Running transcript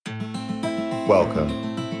Welcome.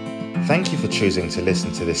 Thank you for choosing to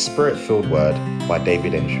listen to this Spirit-filled word by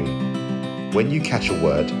David Entry. When you catch a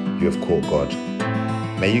word, you have caught God.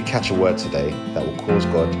 May you catch a word today that will cause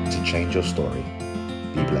God to change your story.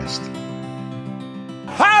 Be blessed.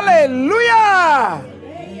 Hallelujah!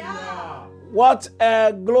 What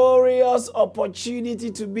a glorious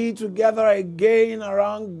opportunity to be together again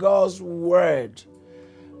around God's word.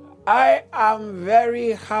 I am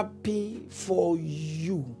very happy for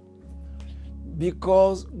you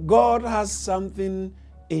because God has something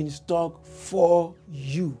in stock for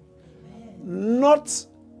you. Not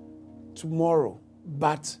tomorrow,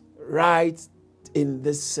 but right in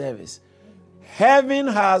this service. Heaven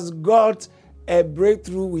has got a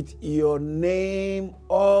breakthrough with your name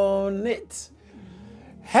on it.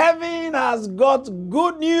 Heaven has got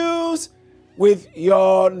good news with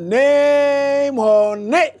your name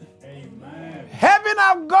on it. Amen. Heaven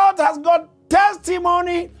has got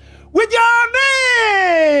testimony with your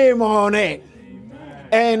name on it. Amen.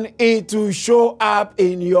 And it will show up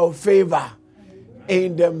in your favor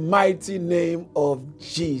in the mighty name of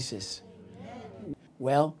Jesus.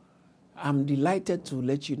 Well, I'm delighted to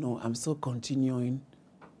let you know I'm still continuing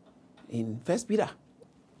in 1 Peter.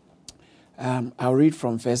 I'll read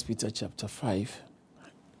from 1 Peter chapter 5,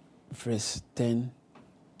 verse 10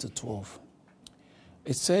 to 12.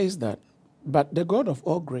 It says that, "But the God of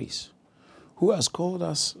all grace, who has called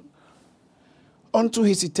us unto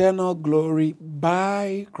his eternal glory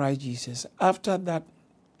by Christ Jesus, after that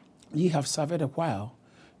ye have suffered a while,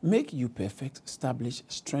 make you perfect, establish,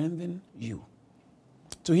 strengthen you.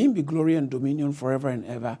 To him be glory and dominion forever and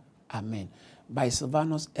ever. Amen. By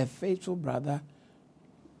Silvanus, a faithful brother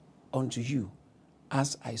unto you,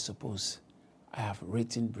 as I suppose I have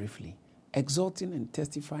written briefly, exalting and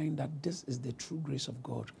testifying that this is the true grace of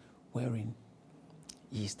God, wherein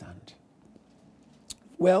ye stand."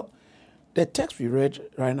 Well, the text we read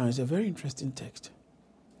right now is a very interesting text.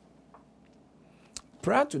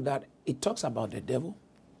 Prior to that, it talks about the devil,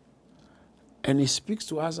 and it speaks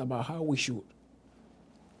to us about how we should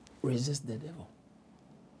resist the devil.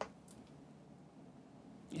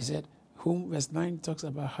 He said, verse 9 talks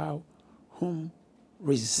about how whom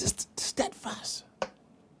resist steadfast.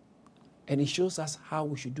 And he shows us how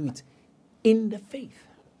we should do it in the faith.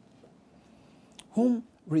 Whom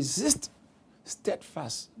resist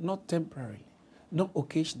steadfast, not temporarily, not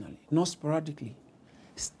occasionally, not sporadically.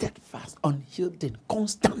 Steadfast, unyielding,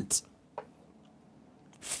 constant,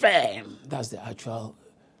 firm. That's the actual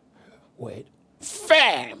word.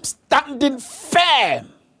 Firm, standing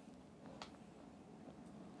firm.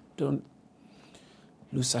 Don't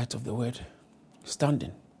lose sight of the word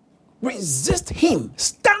standing. Resist him,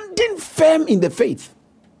 standing firm in the faith.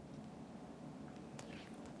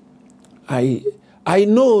 I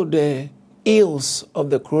know the ills of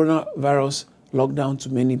the coronavirus lockdown to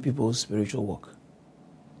many people's spiritual walk.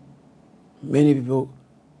 Many people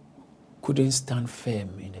couldn't stand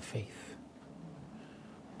firm in the faith.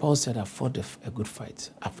 Paul said, "I've fought a good fight.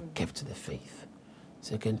 I've kept the faith."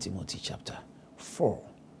 2 Timothy chapter 4.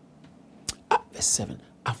 Verse 7.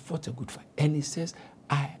 "I've fought a good fight." And he says,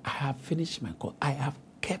 I have finished my call. I have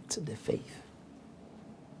kept the faith.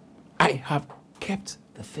 I have kept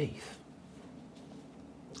the faith.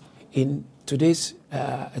 In today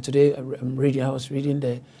I was reading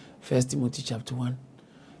the 1 Timothy chapter 1.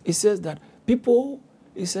 It says that people,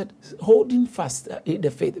 he said, holding fast in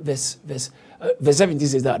the faith. Verse 17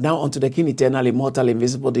 says that, "Now unto the King eternal, immortal,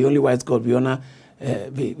 invisible, the only wise God, be honor,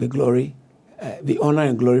 be glory, be honor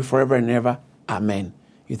and glory forever and ever. Amen."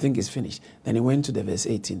 You think it's finished. Then he went to the verse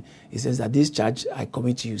 18. He says that, "This charge I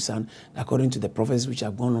commit to you, son, according to the prophecies which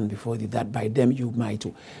have gone on before thee, that by them you might."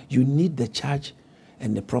 You need the charge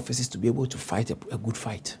and the prophecies to be able to fight a good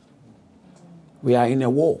fight. We are in a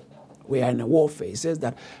war. We are in a warfare. He says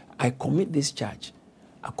that, "I commit this charge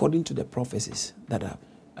according to the prophecies that are,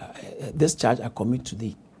 this charge I commit to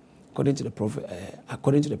thee, according to the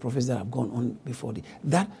prophecies that have gone on before thee,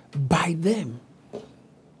 that by them,"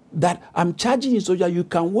 that I'm charging you so that you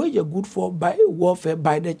can wage a good warfare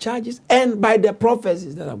by the charges and by the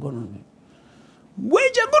prophecies that have gone on.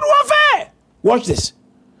 Wage a good warfare. Watch this.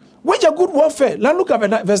 Wage a good warfare. Now look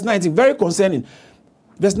at verse 19. Very concerning.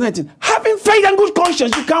 Verse 19. "Having faith and good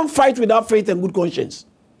conscience." You can't fight without faith and good conscience.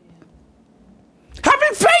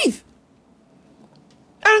 Having faith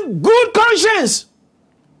and good conscience.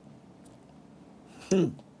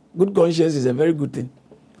 Good conscience is a very good thing.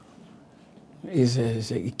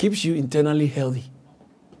 It keeps you internally healthy.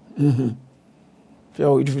 Mm-hmm.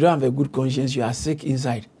 So if you don't have a good conscience, you are sick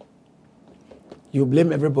inside. You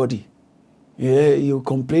blame everybody. Yeah, you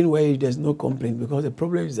complain where there's no complaint because the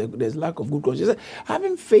problem is that there's lack of good conscience.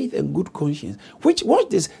 Having faith and good conscience, which, watch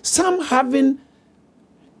this, some having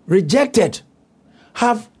rejected,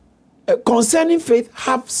 have concerning faith,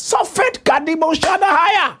 have suffered kadimo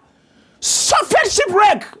shadahaya, suffered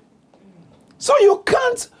shipwreck. So you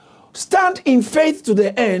can't stand in faith to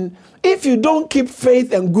the end if you don't keep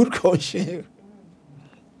faith and good conscience.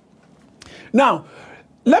 Now,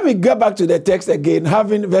 let me get back to the text again,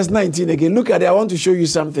 having verse 19 again. Look at it. I want to show you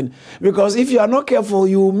something. Because if you are not careful,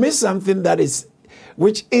 you will miss something that is,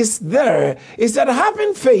 which is there. Is that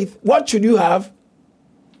having faith, what should you have?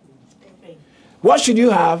 What should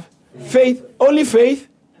you have? Faith. Only faith?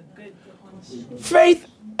 Faith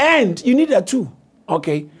and, you need that too.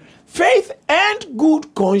 Okay. Faith and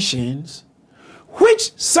good conscience,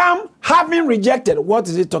 which some having rejected. What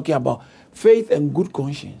is it talking about? Faith and good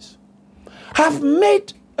conscience. Have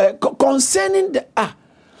made concerning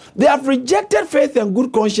they have rejected faith and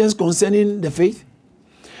good conscience concerning the faith.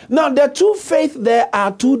 Now, the two faith, there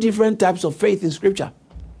are two different types of faith in Scripture.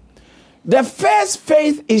 The first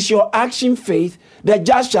faith is your action faith. The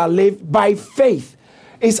just shall live by faith.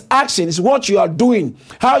 It's action. It's what you are doing,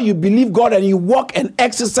 how you believe God, and you walk and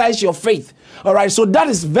exercise your faith. All right, so that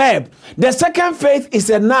is verb. The second faith is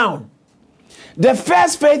a noun. The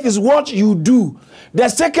first faith is what you do. The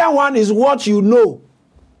second one is what you know.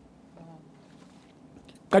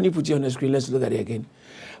 Can you put it on the screen? Let's look at it again.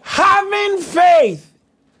 Having faith.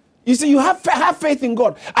 You see, you have faith in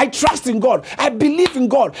God. I trust in God. I believe in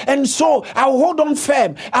God. And so I will hold on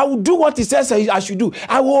firm. I will do what He says I should do.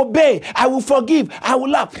 I will obey. I will forgive. I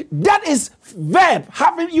will love. That is verb.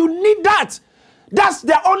 You need that. That's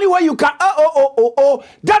the only way you can.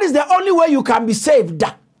 That is the only way you can be saved.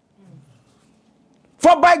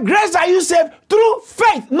 For by grace are you saved through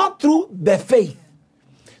faith, not through the faith.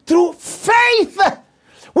 Through faith,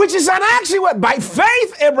 which is an action word. By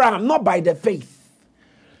faith, Abraham, not by the faith.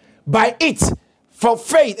 By it, for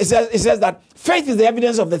faith, it says that faith is the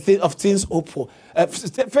evidence of things hoped for.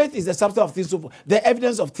 Faith is the substance of things hoped for. The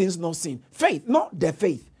evidence of things not seen. Faith, not the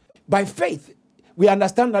faith. By faith, we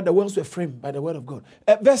understand that the worlds were framed by the word of God.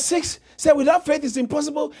 Verse 6 said, without faith it's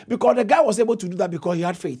impossible, because the guy was able to do that because he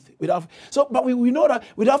had faith. But we know that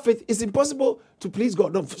without faith it's impossible to please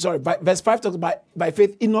God. No, sorry, verse 5 talks about by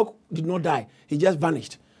faith Enoch did not die. He just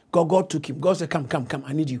vanished. God took him. God said, come,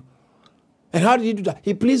 I need you. And how did he do that?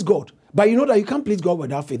 He pleased God. But you know that you can't please God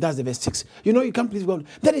without faith. That's the verse 6. You know you can't please God.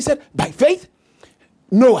 Then he said, by faith,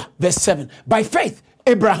 Noah, verse 7. By faith,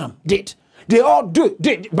 Abraham did. They all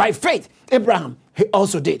did. By faith, Abraham he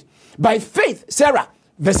also did. By faith, Sarah,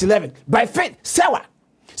 verse 11. By faith, Sarah.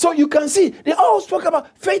 So you can see, they all spoke about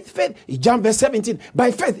faith. He jumped verse 17.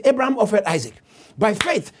 By faith, Abraham offered Isaac. By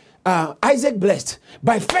faith, Isaac blessed.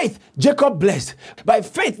 By faith, Jacob blessed. By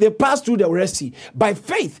faith, they passed through the Red Sea. By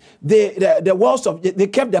faith, the walls they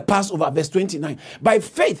kept the Passover, verse 29. By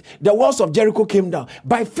faith, the walls of Jericho came down.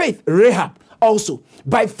 By faith, Rahab also.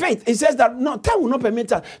 By faith, it says that time will not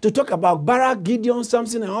permit us to talk about Barak, Gideon,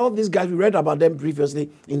 Samson, and all these guys. We read about them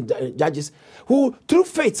previously in Judges, who through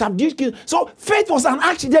faith subdued kings. So faith was an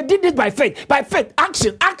action. They did it by faith. By faith,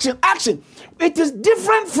 action. It is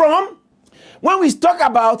different from when we talk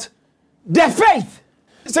about the faith.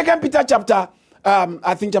 2 Peter chapter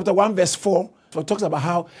 1 verse 4 talks about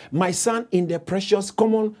how my son in the precious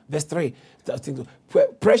common, verse 3,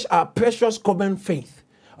 precious common faith.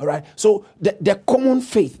 All right. So the common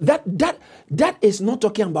faith, that is not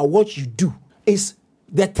talking about what you do. It's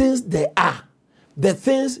the things they are.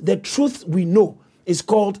 The truth we know is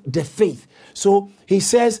called the faith. So he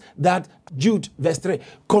says that, Jude, verse 3,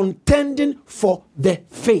 contending for the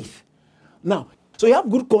faith. Now, so you have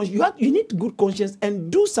good conscience. You need good conscience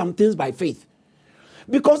and do some things by faith.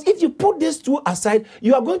 Because if you put these two aside,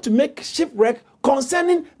 you are going to make shipwreck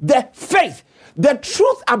concerning the faith. The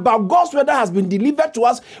truth about God's word has been delivered to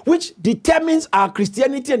us, which determines our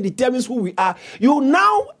Christianity and determines who we are. You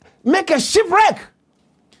now make a shipwreck.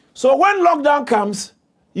 So when lockdown comes,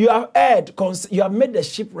 you have made a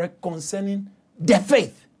shipwreck concerning the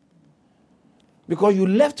faith. Because you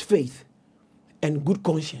left faith and good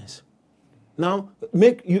conscience. Now,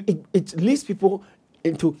 it leads people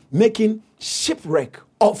into making shipwreck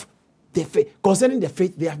of the faith. Concerning the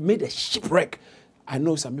faith, they have made a shipwreck. I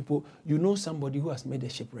know some people, you know somebody who has made a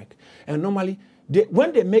shipwreck. And normally,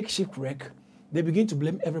 when they make shipwreck, they begin to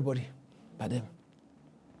blame everybody but them.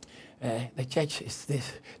 The church is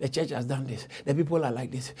this. The church has done this. The people are like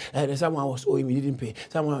this. Someone was owing me, didn't pay.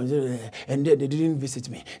 Someone and they didn't visit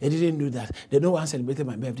me. They didn't do that. They no one celebrated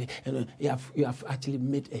my birthday. And you have actually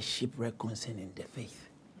made a shipwreck concerning the faith.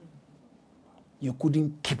 You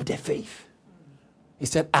couldn't keep the faith. He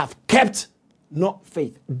said, I've kept not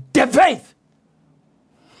faith. The faith.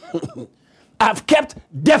 I've kept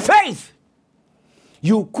the faith.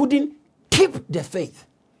 You couldn't keep the faith.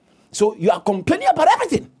 So you are complaining about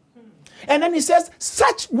everything. And then he says,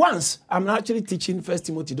 such ones, I'm actually teaching 1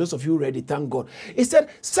 Timothy, those of you read it, thank God. He said,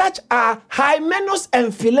 such are Hymenaeus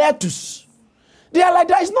and Philetus. They are like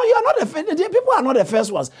that. No, you are not the people are not the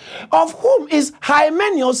first ones. Of whom is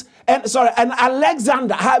Hymenaeus and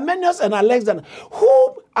Alexander. Hymenaeus and Alexander,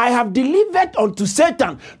 whom I have delivered unto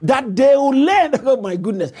Satan, that they will learn, oh my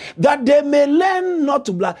goodness, that they may learn not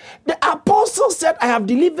to blaspheme. The apostle said, I have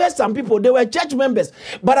delivered some people, they were church members,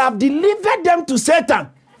 but I have delivered them to Satan.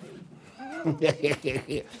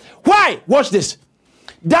 Why? Watch this.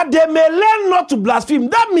 That they may learn not to blaspheme.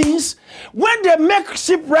 That means when they make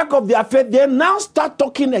shipwreck of their faith, they now start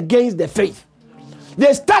talking against the faith.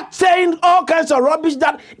 They start saying all kinds of rubbish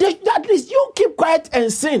that at least you keep quiet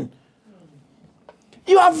and sin.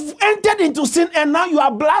 You have entered into sin and now you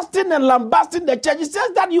are blasting and lambasting the church. It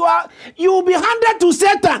says that you will be handed to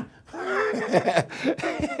Satan.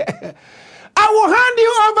 I will hand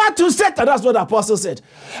you over to Satan. That's what the apostle said.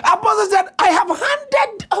 Apostle said, I have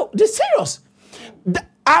handed, this serious.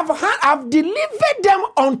 I've delivered them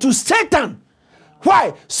unto Satan.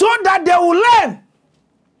 Why? So that they will learn.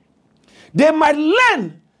 They might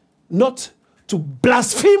learn not to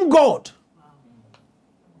blaspheme God.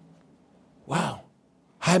 Wow.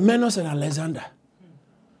 Hymenaeus and Alexander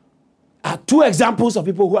are two examples of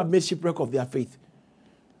people who have made shipwreck of their faith.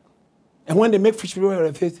 And when they make shipwreck of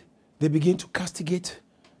their faith, they begin to castigate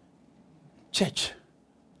church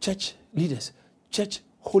leaders, church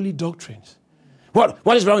holy doctrines.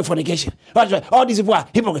 What is wrong with fornication? All these people are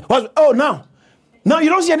hypocrites. Now you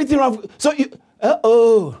don't see anything wrong. So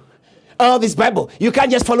this Bible, you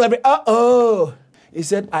can't just follow every. He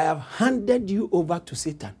said, I have handed you over to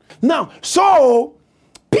Satan. Now, so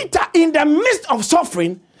Peter, in the midst of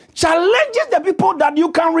suffering, challenges the people that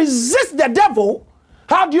you can resist the devil.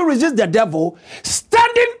 How do you resist the devil?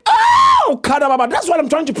 Standing. That's what I'm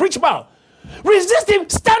trying to preach about. Resist him,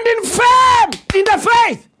 standing firm in the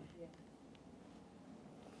faith.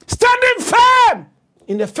 Standing firm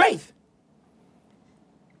in the faith.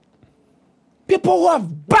 People who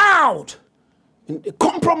have bowed and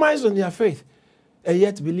compromised on their faith and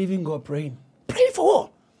yet believing God, praying. Praying for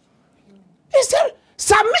what? He said,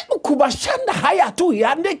 submit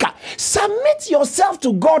yourself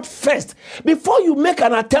to God first before you make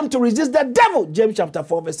an attempt to resist the devil. James chapter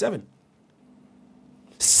 4 verse 7.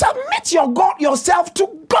 Submit yourself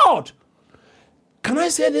to God. Can I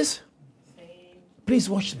say this? Please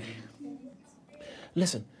watch me.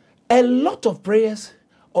 Listen, a lot of prayers,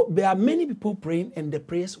 there are many people praying and the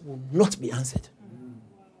prayers will not be answered.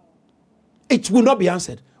 It will not be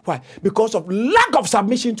answered. Why? Because of lack of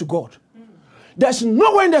submission to God. There's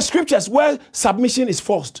nowhere in the scriptures where submission is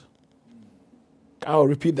forced. I'll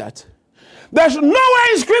repeat that. There's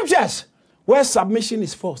nowhere in scriptures where submission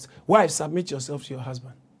is forced. Wives, submit yourself to your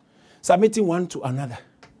husband. Submitting one to another.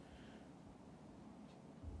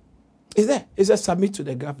 Is there? It says submit to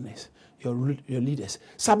the governors, your leaders.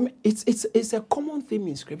 Submit. It's a common theme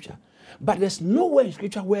in scripture. But there's nowhere in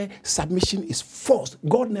scripture where submission is forced.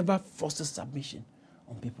 God never forces submission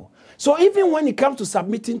on people. So even when it comes to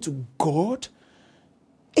submitting to God,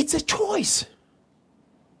 it's a choice.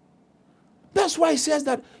 That's why it says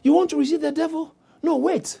that you want to resist the devil? No,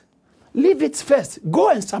 wait. Leave it first. Go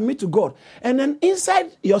and submit to God. And then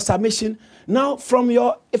inside your submission, now from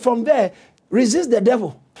there, resist the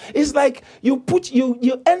devil. It's like you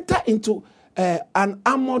enter into an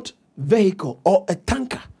armored vehicle or a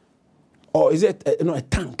tanker. Or is it a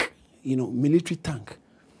tank, military tank.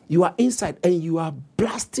 You are inside and you are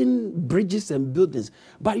blasting bridges and buildings.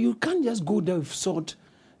 But you can't just go there with sword,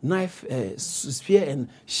 knife, spear and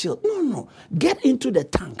shield. No. Get into the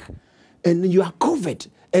tank and you are covered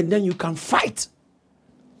and then you can fight.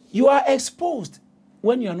 You are exposed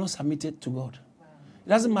when you are not submitted to God. It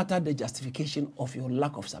doesn't matter the justification of your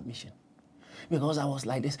lack of submission. Because I was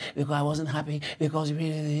like this, because I wasn't happy, because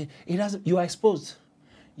it doesn't. You are exposed.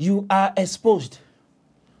 You are exposed.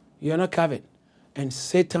 You are not covered. And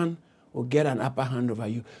Satan will get an upper hand over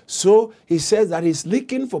you. So he says that he's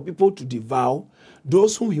looking for people to devour,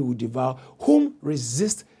 those whom he will devour, whom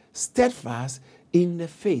resist steadfast in the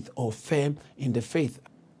faith or firm in the faith.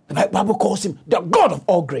 The Bible calls him the God of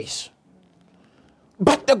all grace.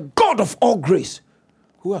 But the God of all grace,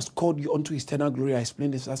 who has called you unto his eternal glory. I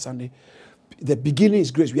explained this last Sunday. The beginning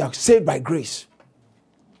is grace. We are saved by grace.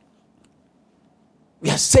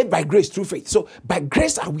 We are saved by grace through faith. So by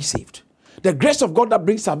grace are we saved. The grace of God that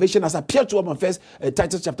brings salvation has appeared to all men. First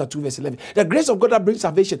Titus chapter 2 verse 11. The grace of God that brings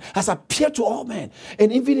salvation has appeared to all men.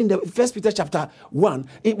 And even in the First Peter chapter 1,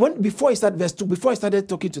 before he started verse 2, before he started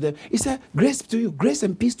talking to them, he said, grace to you, grace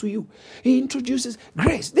and peace to you. He introduces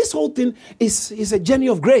grace. This whole thing is a journey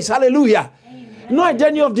of grace. Hallelujah. Amen. Not a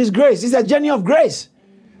journey of disgrace. It's a journey of grace.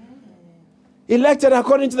 Elected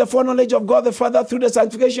according to the foreknowledge of God the Father through the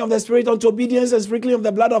sanctification of the Spirit unto obedience and sprinkling of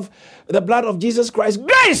the blood of Jesus Christ.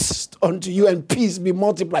 Grace unto you and peace be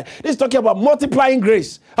multiplied. This is talking about multiplying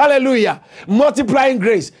grace. Hallelujah. Multiplying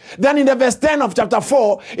grace. Then in the verse 10 of chapter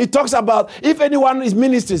 4, it talks about if anyone is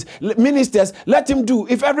ministers, let him do.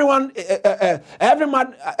 If every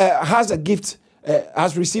man has a gift,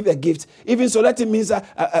 has received a gift, even so let him minister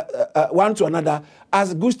one to another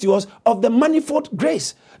as good stewards of the manifold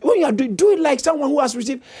grace. When you are do it like someone who has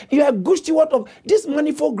received, you are a good steward of this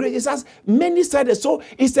manifold grace. It has many sided. So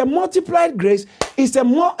it's a multiplied grace. It's a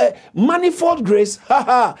manifold grace.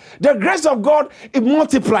 The grace of God, it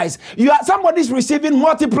multiplies. Somebody's receiving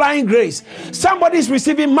multiplying grace. Somebody's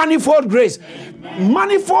receiving manifold grace.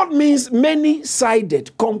 Manifold means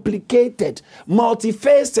many-sided, complicated,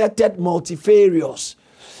 multifaceted, multifarious.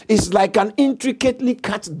 It's like an intricately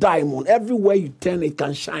cut diamond. Everywhere you turn, it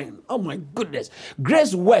can shine. Oh my goodness.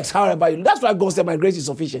 Grace works however you. That's why God said, my grace is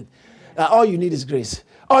sufficient. All you need is grace.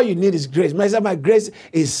 All you need is grace. My grace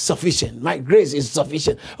is sufficient. My grace is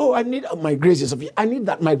sufficient. Oh, I need my grace is sufficient. I need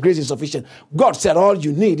that my grace is sufficient. God said all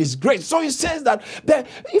you need is grace. So he says that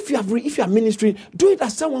if you are ministering, do it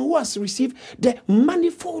as someone who has received the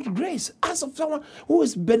manifold grace. As of someone who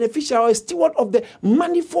is beneficial or a steward of the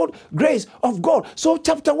manifold grace of God. So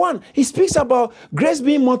chapter 1, he speaks about grace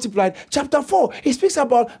being multiplied. Chapter 4, he speaks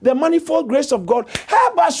about the manifold grace of God.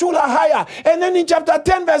 And then in chapter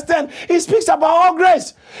 10, verse 10, he speaks about all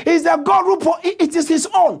grace. He's the God who it is his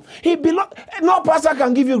own. No pastor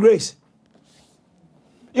can give you grace.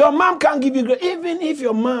 Your mom can't give you grace. Even if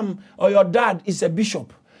your mom or your dad is a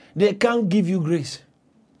bishop, they can't give you grace.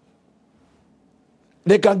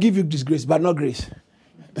 They can give you this grace, but not grace.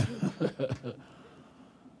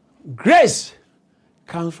 Grace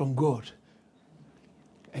comes from God.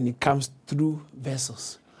 And it comes through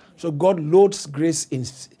vessels. So God loads grace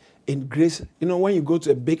in grace. You know, when you go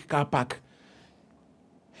to a big car park,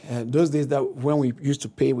 those days that when we used to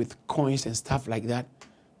pay with coins and stuff like that,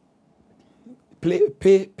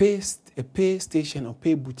 pay station or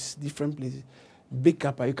pay booths, different places, big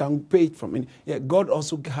car park, you can pay it from. Yeah, God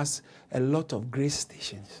also has a lot of grace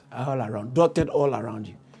stations all around, dotted all around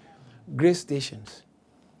you. Grace stations.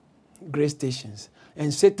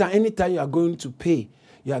 And Satan, anytime you are going to pay,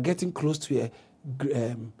 you are getting close to a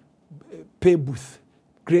pay booth,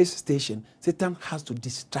 grace station, Satan has to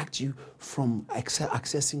distract you from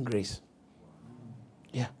accessing grace.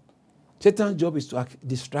 Yeah. Satan's job is to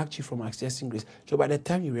distract you from accessing grace. So by the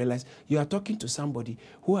time you realize you are talking to somebody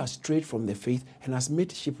who has strayed from the faith and has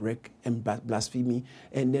made shipwreck and blasphemy,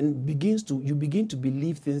 and then you begin to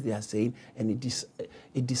believe things they are saying, and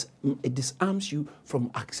it disarms you from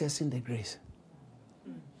accessing the grace.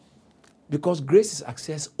 Because grace is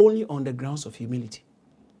accessed only on the grounds of humility.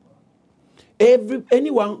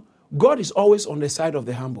 God is always on the side of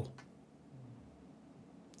the humble.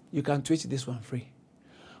 You can tweet this one free.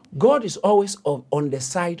 God is always on the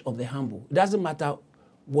side of the humble. It doesn't matter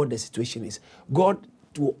what the situation is. God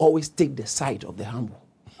will always take the side of the humble.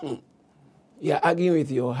 You're arguing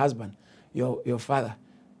with your husband, your father,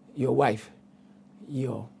 your wife,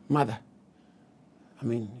 your mother,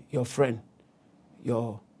 your friend,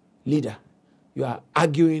 your leader. You are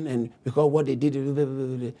arguing, and because what they did,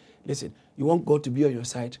 listen, you want God to be on your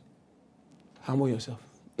side, humble yourself.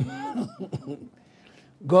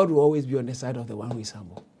 God will always be on the side of the one who is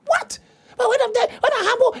humble. What? But when I'm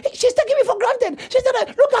humble, she's taking me for granted. She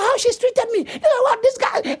said, look at how she's treated me. This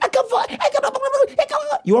guy, I can't.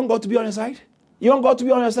 You want God to be on your side? You want God to be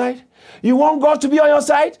on your side? You want God to be on your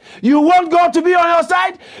side? You want God to be on your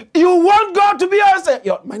side? You want God to be on your side?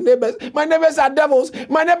 My neighbors are devils.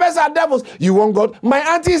 My neighbors are devils. You want God? My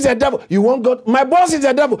auntie is a devil. You want God? My boss is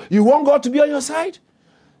a devil. You want God to be on your side?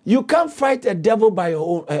 You can't fight a devil by your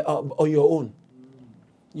own on your own.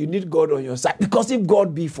 You need God on your side, because if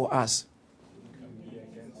God be for us,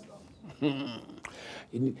 and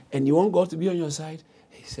you want God to be on your side,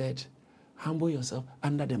 he said, humble yourself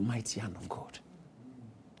under the mighty hand of God.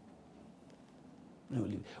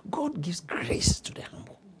 God gives grace to the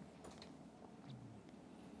humble.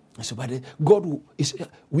 So,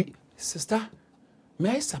 sister,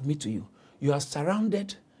 may I submit to you? You are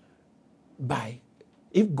surrounded by,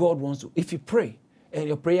 if God wants to, if you pray and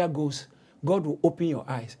your prayer goes, God will open your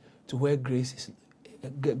eyes to where grace is.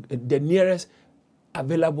 The nearest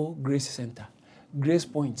available Grace Center, Grace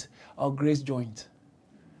Point, or Grace Joint.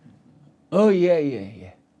 Oh,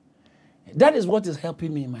 yeah. That is what is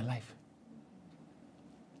helping me in my life.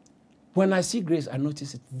 When I see grace, I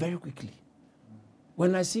notice it very quickly.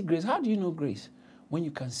 When I see grace, how do you know grace? When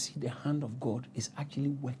you can see the hand of God is actually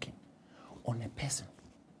working on a person.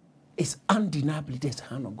 It's undeniably there's the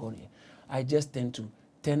hand of God here. I just tend to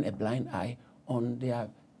turn a blind eye on their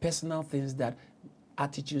personal things, that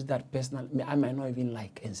attitudes that I might not even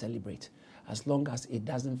like and celebrate. As long as it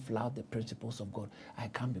doesn't flout the principles of God, I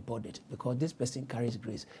can't be bothered, because this person carries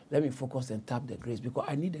grace. Let me focus and tap the grace, because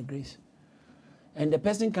I need the grace. And the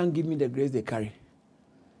person can't give me the grace they carry.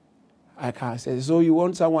 I can't say, so you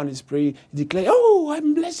want someone is praying, declare, oh,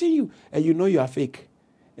 I'm blessing you, and you know you are fake.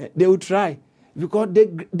 They will try, because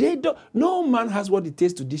they don't. No man has what it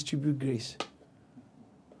takes to distribute grace.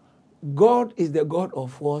 God is the God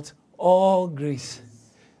of what? All grace.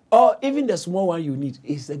 Or even the small one you need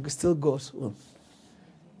is still God's own.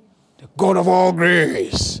 The God of all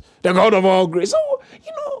grace. The God of all grace. So,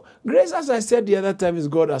 grace, as I said the other time, is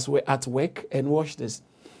God at work. And watch this.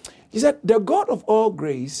 He said, the God of all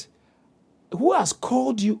grace, who has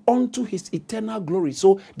called you unto his eternal glory.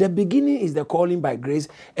 So the beginning is the calling by grace,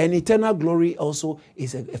 and eternal glory also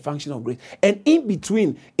is a function of grace. And in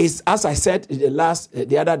between is, as I said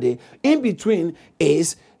the other day, in between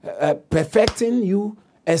is perfecting you,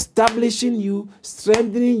 establishing you,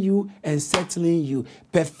 strengthening you, and settling you.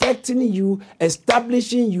 Perfecting you,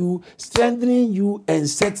 establishing you, strengthening you, and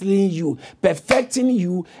settling you. Perfecting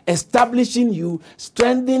you, establishing you,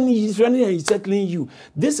 strengthening you, and settling you.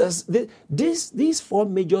 These four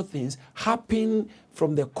major things happen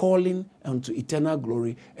from the calling unto eternal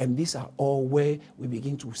glory, and these are all where we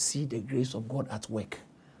begin to see the grace of God at work.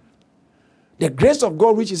 The grace of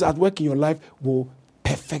God which is at work in your life will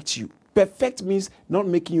perfect you. Perfect means not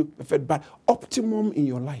making you perfect, but optimum in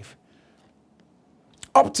your life.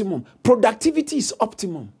 Optimum. Productivity is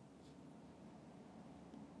optimum.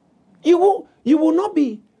 You will not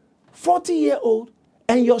be 40-year-old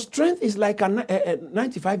and your strength is like a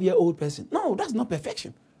 95-year-old person. No, that's not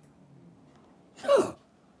perfection. No.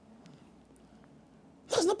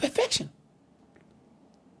 That's not perfection.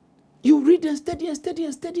 You read and study and study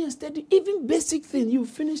and study and study. Even basic things, you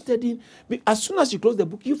finish studying. As soon as you close the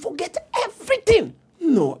book, you forget everything.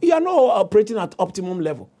 No, you are not operating at optimum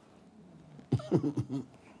level.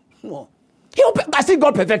 No. I see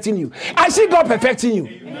God perfecting you. I see God perfecting you.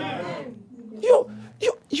 Amen.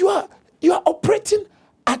 You are operating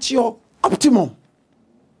at your optimum.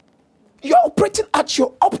 You are operating at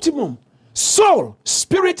your optimum. Soul,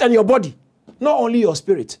 spirit, and your body. Not only your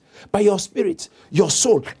spirit, but your spirit, your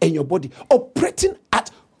soul, and your body operating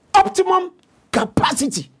at optimum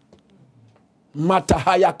capacity.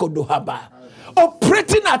 Matahaya Kodohaba.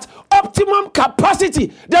 Operating at optimum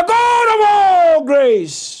capacity. The God of all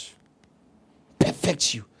grace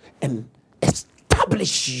perfects you and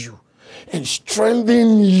establish you and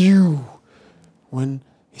strengthen you. When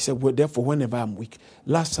he said, well, therefore, whenever I'm weak,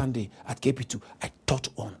 last Sunday at KP2, I taught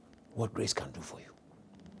on what grace can do for you.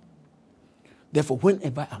 Therefore,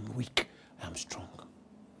 whenever I'm weak, I am strong.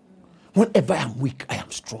 Whenever I'm weak, I am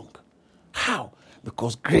strong. How?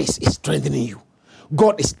 Because grace is strengthening you.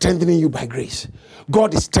 God is strengthening you by grace.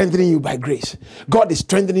 God is strengthening you by grace. God is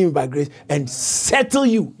strengthening you by grace and settle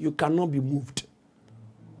you. You cannot be moved.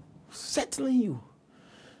 Settling you.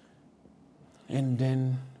 And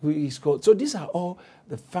then so these are all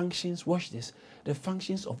the functions, watch this, the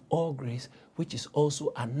functions of all grace, which is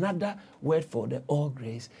also another word for the all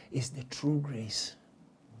grace, is the true grace.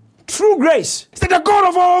 True grace. It's the God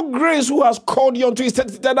of all grace who has called you unto his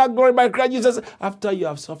eternal glory by Christ Jesus after you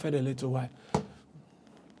have suffered a little while.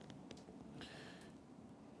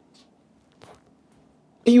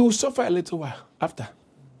 You will suffer a little while after.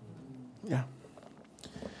 Yeah.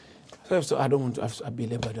 So I don't want to be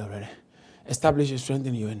labored already. Establish you,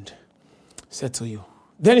 strengthen you, and settle you.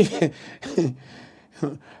 Then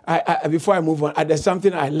before I move on, there's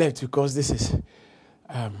something I left because this is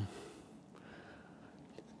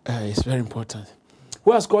it's very important.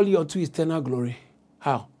 Who has called you unto eternal glory?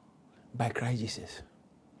 How? By Christ Jesus.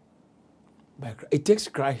 It takes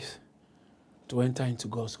Christ to enter into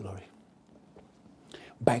God's glory.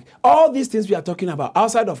 By all these things we are talking about,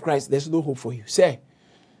 outside of Christ, there's no hope for you. Say,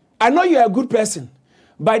 I know you're a good person,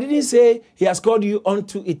 but I didn't say he has called you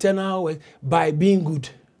unto eternal by being good.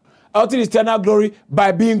 Unto eternal glory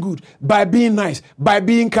by being good, by being nice, by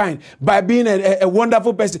being kind, by being a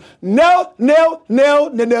wonderful person. No.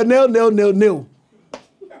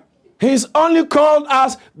 He's only called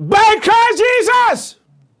us by Christ Jesus.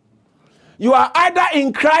 You are either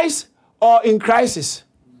in Christ or in crisis.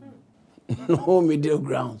 No middle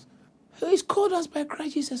grounds. He's called us by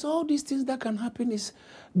Christ Jesus. All these things that can happen is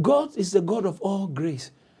God is the God of all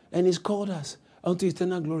grace. And He's called us unto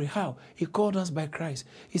eternal glory. How? He called us by Christ.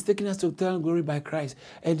 He's taking us to eternal glory by Christ.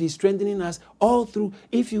 And He's strengthening us all through.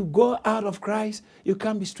 If you go out of Christ, you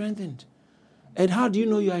can't be strengthened. And how do you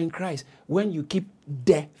know you are in Christ? When you keep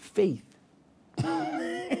the faith.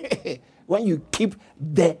 When you keep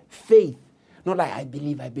the faith. Not like I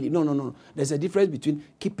believe. No. There's a difference between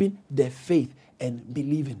keeping the faith and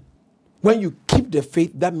believing. When you keep the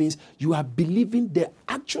faith, that means you are believing the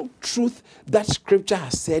actual truth that Scripture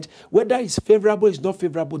has said. Whether it's favorable, it's not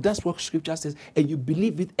favorable, that's what Scripture says. And you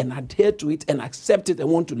believe it and adhere to it and accept it and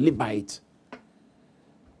want to live by it.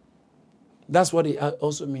 That's what it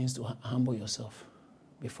also means to humble yourself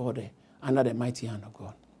before under the mighty hand of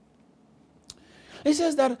God. It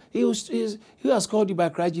says that he has called you by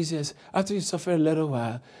Christ Jesus after you suffer a little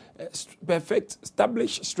while. Perfect,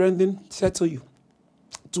 establish, strengthen, settle you.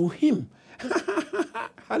 To Him.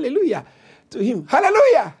 Hallelujah. To Him.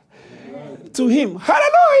 Hallelujah. Amen. To Him.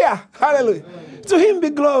 Hallelujah. Hallelujah. Amen. To Him be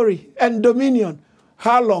glory and dominion.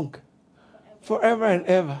 How long? Forever and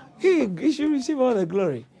ever. He should receive all the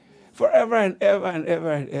glory. Forever and ever and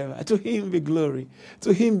ever and ever. To Him be glory.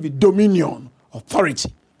 To Him be dominion.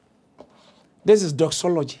 Authority. This is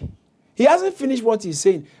doxology. He hasn't finished what he's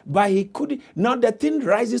saying, but he couldn't. Now the thing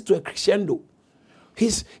rises to a crescendo.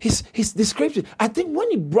 His description. I think when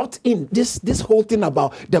he brought in this whole thing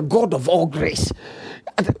about the God of all grace,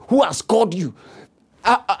 who has called you,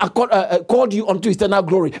 called you unto eternal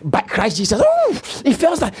glory by Christ Jesus. It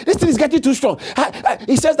feels like this thing is getting too strong.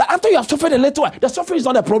 He says that after you have suffered a little while, the suffering is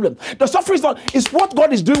not a problem. The suffering is what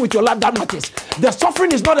God is doing with your life that matters. The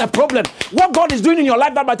suffering is not a problem. What God is doing in your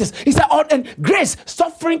life that matters. He said, and grace,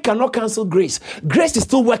 suffering cannot cancel grace. Grace is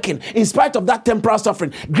still working in spite of that temporal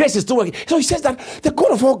suffering. Grace is still working. So he says that the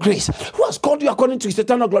God of all grace, who has called you according to His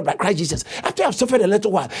eternal glory by Christ Jesus, after you have suffered a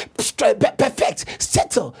little while, perfect,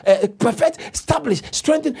 settle, establish,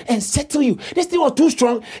 strengthen, and settle you. This thing was too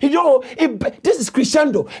strong. This is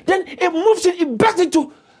crescendo. Then it moves it back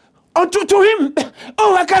into unto Him.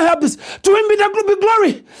 Oh, I can't help this. To Him be the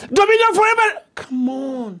glory, dominion forever. Come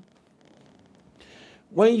on.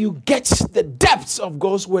 When you get the depths of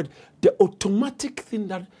God's word, the automatic thing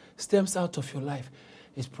that stems out of your life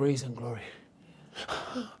is praise and glory.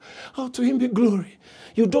 Oh, to Him be glory.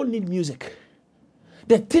 You don't need music.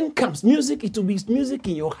 The thing comes. Music, it will be music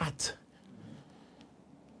in your heart.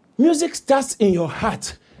 Music starts in your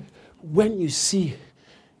heart when you see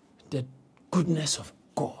the goodness of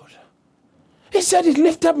God. He said, He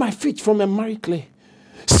lifted my feet from a miry clay.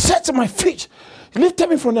 Set my feet. He lifted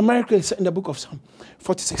me from the miry clay in the book of Psalm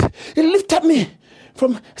 46. He lifted me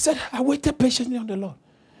from, he said, I waited patiently on the Lord.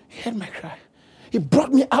 He heard my cry. He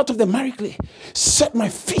brought me out of the miry clay. Set my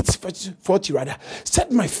feet, 40 rather.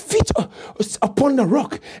 Set my feet upon the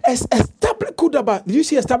rock. Establish Kudaba. Did you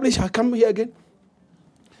see establish? I'll come here again.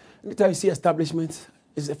 Anytime you see establishment,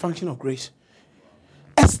 it's a function of grace.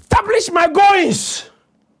 Establish my goings.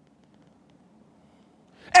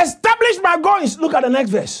 Establish my goings. Look at the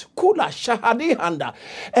next verse. Kula Shahadi Handa.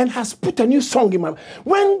 And has put a new song in my mouth.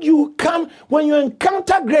 When you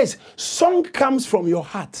encounter grace, song comes from your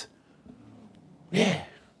heart. Yeah.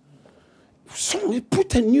 Song,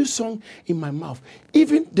 put a new song in my mouth.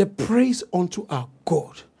 Even the praise unto our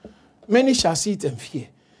God. Many shall see it and fear,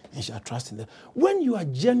 and shall trust in them. When you are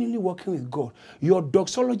genuinely working with God, your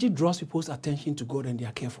doxology draws people's attention to God and they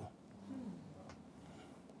are careful.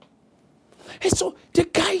 And so the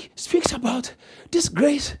guy speaks about this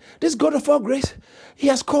grace, this God of all grace. He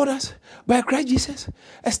has called us by Christ Jesus,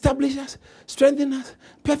 established us, strengthened us,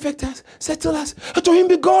 perfect us, settled us. To Him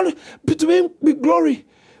be glory,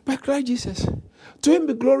 by Christ Jesus. To Him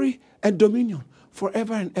be glory and dominion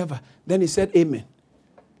forever and ever. Then he said, Amen.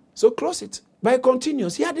 So close it. By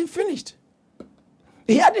continuous. He hadn't finished.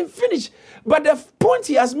 But the point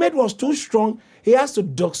he has made was too strong. He has to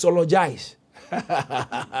doxologize.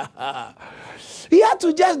 He had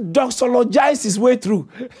to just doxologize his way through.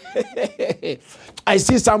 I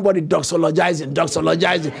see somebody doxologizing.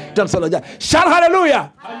 Shout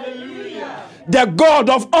hallelujah. Hallelujah. The God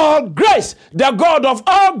of all grace. The God of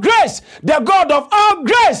all grace. The God of all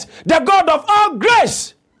grace. The God of all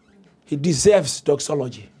grace. He deserves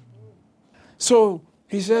doxology. So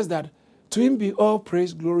he says that to Him be all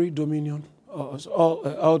praise, glory, dominion,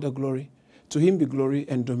 all the glory. To Him be glory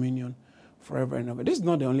and dominion forever and ever. This is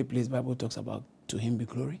not the only place the Bible talks about to Him be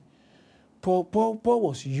glory. Paul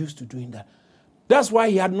was used to doing that. That's why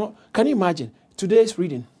he had not. Can you imagine today's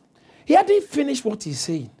reading? He hadn't finished what he's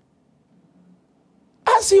saying.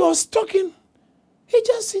 As he was talking,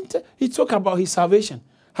 he talked about his salvation.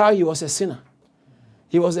 how he was a sinner.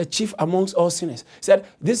 He was a chief amongst all sinners. He said,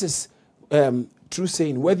 this is true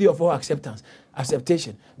saying, worthy of all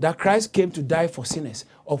acceptation, that Christ came to die for sinners,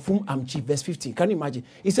 of whom I'm chief. Verse 15. Can you imagine?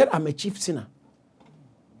 He said, I'm a chief sinner.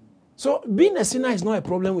 So being a sinner is not a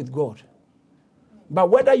problem with God. But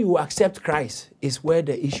whether you accept Christ is where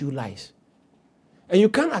the issue lies. And you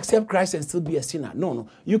can't accept Christ and still be a sinner. No.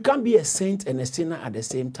 You can't be a saint and a sinner at the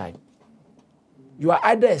same time. You are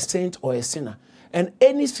either a saint or a sinner. And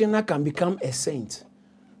any sinner can become a saint.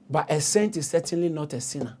 But a saint is certainly not a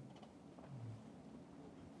sinner.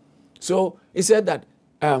 So he said that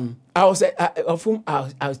I was of whom I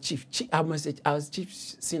was chief. I was chief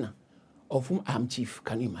sinner, of whom I am chief.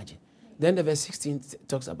 Can you imagine? Then the verse 16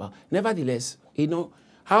 talks about, nevertheless,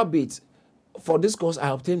 howbeit, for this cause I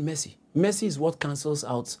obtained mercy. Mercy is what cancels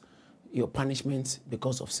out your punishment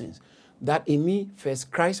because of sins. That in me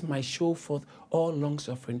first Christ might show forth all long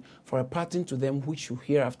suffering for a pattern to them which you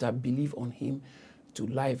hereafter believe on him to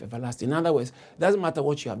life everlasting. In other words, it doesn't matter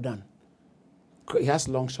what you have done. He has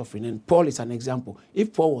long suffering. And Paul is an example.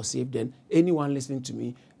 If Paul was saved, then anyone listening to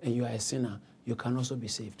me and you are a sinner, you can also be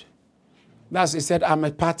saved. That's, he said, I am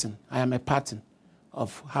a pattern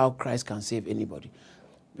of how Christ can save anybody.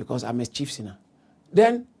 Because I'm a chief sinner.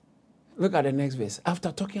 Then, look at the next verse.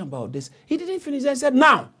 After talking about this, he didn't finish. He said,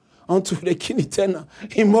 now, unto the King eternal,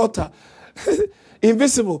 immortal,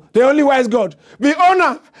 invisible, the only wise God, be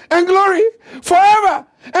honor and glory forever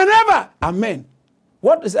and ever. Amen.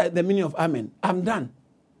 What is the meaning of amen? I'm done.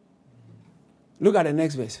 Look at the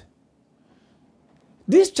next verse.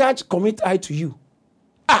 This charge commit I to you.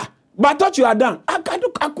 But I thought you are done. I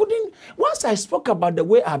couldn't. Once I spoke about the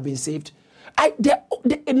way I've been saved, the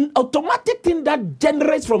automatic thing that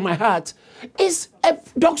generates from my heart is a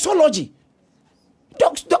doxology.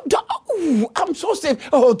 I'm so saved.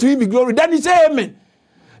 Oh, to him be glory. Then you say amen.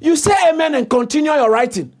 You say amen and continue your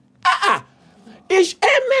writing.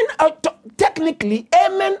 Amen. Technically,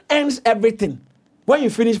 amen ends everything. When you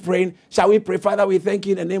finish praying, shall we pray? Father, we thank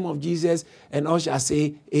you in the name of Jesus, and all shall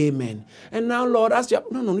say amen. And now, Lord, as you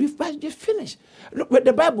you've just finished. Look, with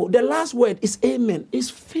the Bible, the last word is amen. It's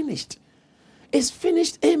finished. It's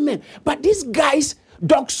finished, amen. But these guys,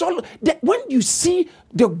 when you see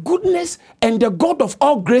the goodness and the God of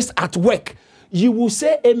all grace at work, you will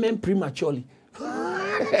say amen prematurely.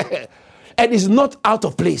 And it's not out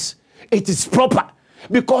of place. It is proper.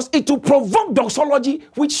 Because it will provoke doxology,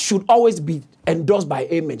 which should always be endorsed by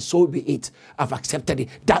amen. So be it. I've accepted it.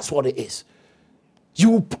 That's what it is.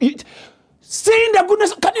 Seeing the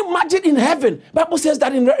goodness, can you imagine in heaven? Bible says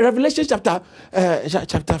that in Revelation chapter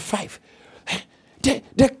 5, they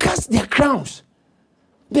cast their crowns.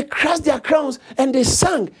 They cast their crowns and they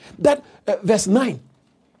sang that, verse 9.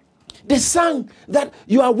 They sang that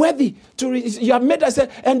you are worthy you are made us,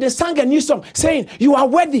 and they sang a new song saying, you are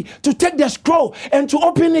worthy to take the scroll and to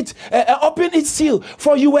open its seal,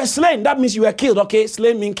 for you were slain. That means you were killed. Okay,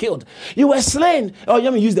 slain means killed. You were slain. Oh,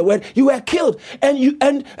 let me use the word. You were killed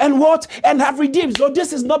and what? And have redeemed. So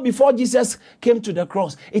this is not before Jesus came to the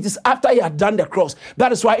cross. It is after he had done the cross.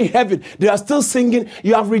 That is why in heaven they are still singing,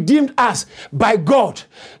 you have redeemed us by God.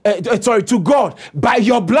 To God by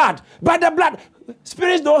your blood. By the blood.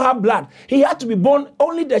 Spirits don't have blood. He had to be born.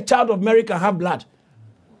 Only the child of Mary can have blood.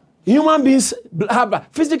 Human beings have blood.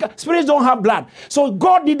 Physical spirits don't have blood. So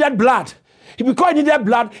God needed blood. Because he needed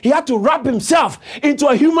blood, he had to wrap himself into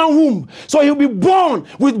a human womb. So he'll be born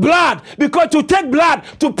with blood. Because to take blood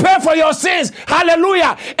to pay for your sins.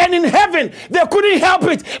 Hallelujah. And in heaven, they couldn't help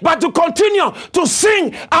it but to continue to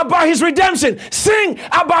sing about his redemption. Sing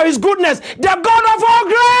about his goodness. The God of all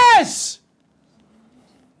grace.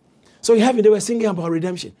 So in heaven, they were singing about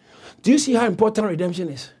redemption. Do you see how important redemption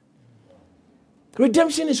is?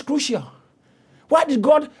 Redemption is crucial. Why did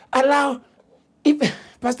God allow...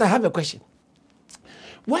 Pastor, I have a question.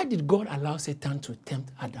 Why did God allow Satan to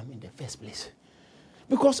tempt Adam in the first place?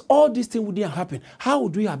 Because all these things wouldn't happen. How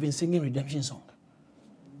would we have been singing redemption song?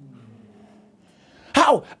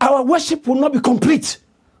 How? Our worship would not be complete.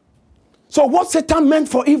 So what Satan meant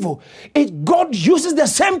for evil, God uses the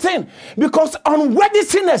same thing. Because unworthy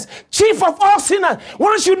sinners, chief of all sinners,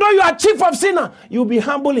 once you know you are chief of sinner, you'll be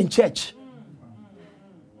humble in church.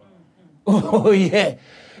 Oh yeah.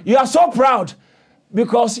 You are so proud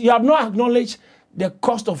because you have not acknowledged the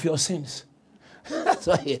cost of your sins. That's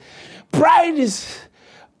why pride is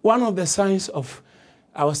one of the signs of,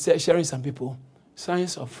 I was sharing some people,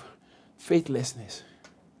 signs of faithlessness.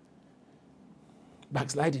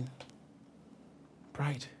 Backsliding.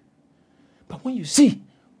 Pride. But when you see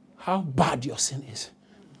how bad your sin is,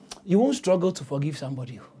 you won't struggle to forgive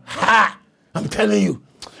somebody. Ha! I'm telling you.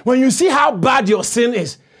 When you see how bad your sin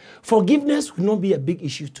is, forgiveness will not be a big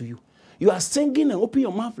issue to you. You are singing and open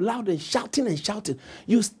your mouth loud and shouting and shouting.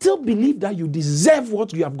 You still believe that you deserve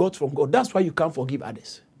what you have got from God. That's why you can't forgive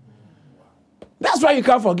others. That's why you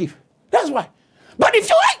can't forgive. That's why. But if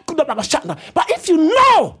you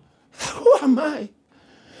know, who am I?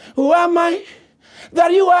 Who am I?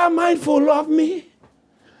 That you are mindful of me.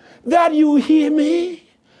 That you hear me.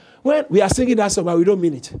 When we are singing that song, but we don't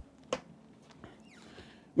mean it.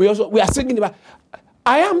 We are singing about,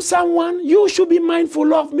 I am someone, you should be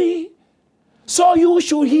mindful of me. So you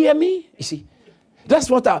should hear me. You see, that's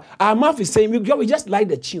what our mouth is saying. We just like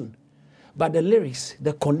the tune. But the lyrics,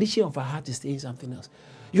 the condition of our heart is saying something else.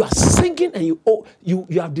 You are singing and you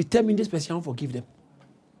have determined this person will forgive them.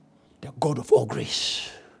 The God of all grace.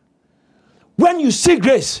 When you see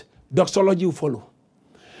grace, doxology will follow.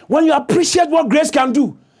 When you appreciate what grace can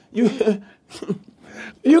do,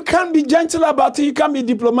 you can't be gentle about it. You can't be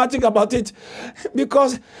diplomatic about it.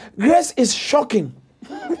 Because grace is shocking.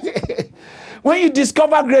 When you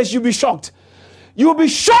discover grace, you'll be shocked. You'll be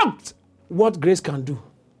shocked what grace can do.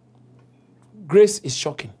 Grace is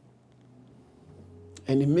shocking.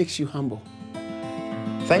 And it makes you humble.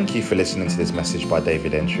 Thank you for listening to this message by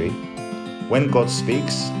David Entry. When God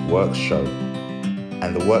speaks, works show.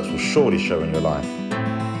 And the works will surely show in your life.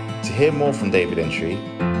 To hear more from David Entry,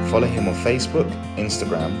 follow him on Facebook,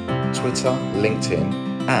 Instagram, Twitter,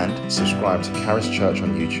 LinkedIn, and subscribe to Charis Church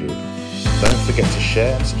on YouTube. Don't forget to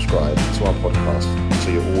share and subscribe to our podcast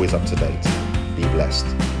so you're always up to date. Be blessed.